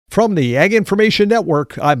From the Ag Information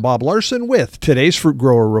Network, I'm Bob Larson with today's Fruit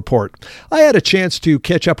Grower Report. I had a chance to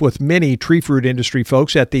catch up with many tree fruit industry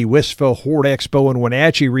folks at the Wistful Hort Expo in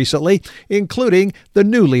Wenatchee recently, including the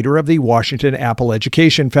new leader of the Washington Apple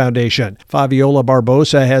Education Foundation. Fabiola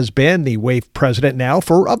Barbosa has been the WAEF president now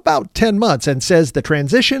for about 10 months and says the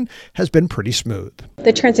transition has been pretty smooth.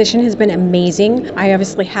 The transition has been amazing. I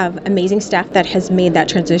obviously have amazing staff that has made that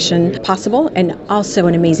transition possible, and also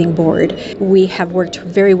an amazing board. We have worked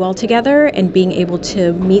very well together and being able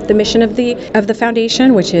to meet the mission of the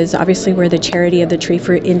foundation, which is obviously we're the charity of the tree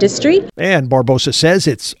fruit industry. And Barbosa says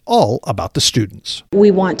it's all about the students. We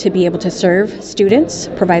want to be able to serve students,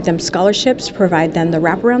 provide them scholarships, provide them the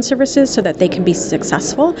wraparound services so that they can be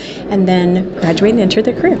successful and then graduate and enter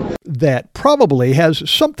their career. That probably has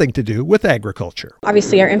something to do with agriculture.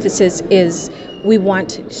 Obviously, our emphasis is we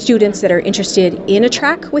want students that are interested in a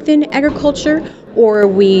track within agriculture, or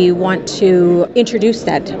we want to introduce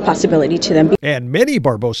that possibility to them. And many,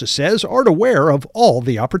 Barbosa says, aren't aware of all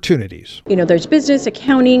the opportunities. There's business,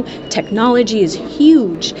 accounting, technology is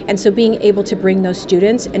huge. And so being able to bring those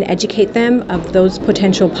students and educate them of those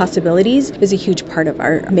potential possibilities is a huge part of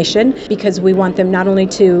our mission, because we want them not only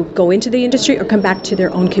to go into the industry or come back to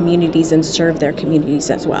their own communities and serve their communities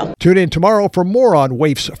as well. Tune in tomorrow for more on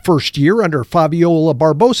WAEF's first year under Fabiola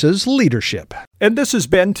Barbosa's leadership. And this has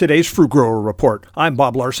been today's Fruit Grower Report. I'm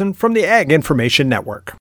Bob Larson from the Ag Information Network.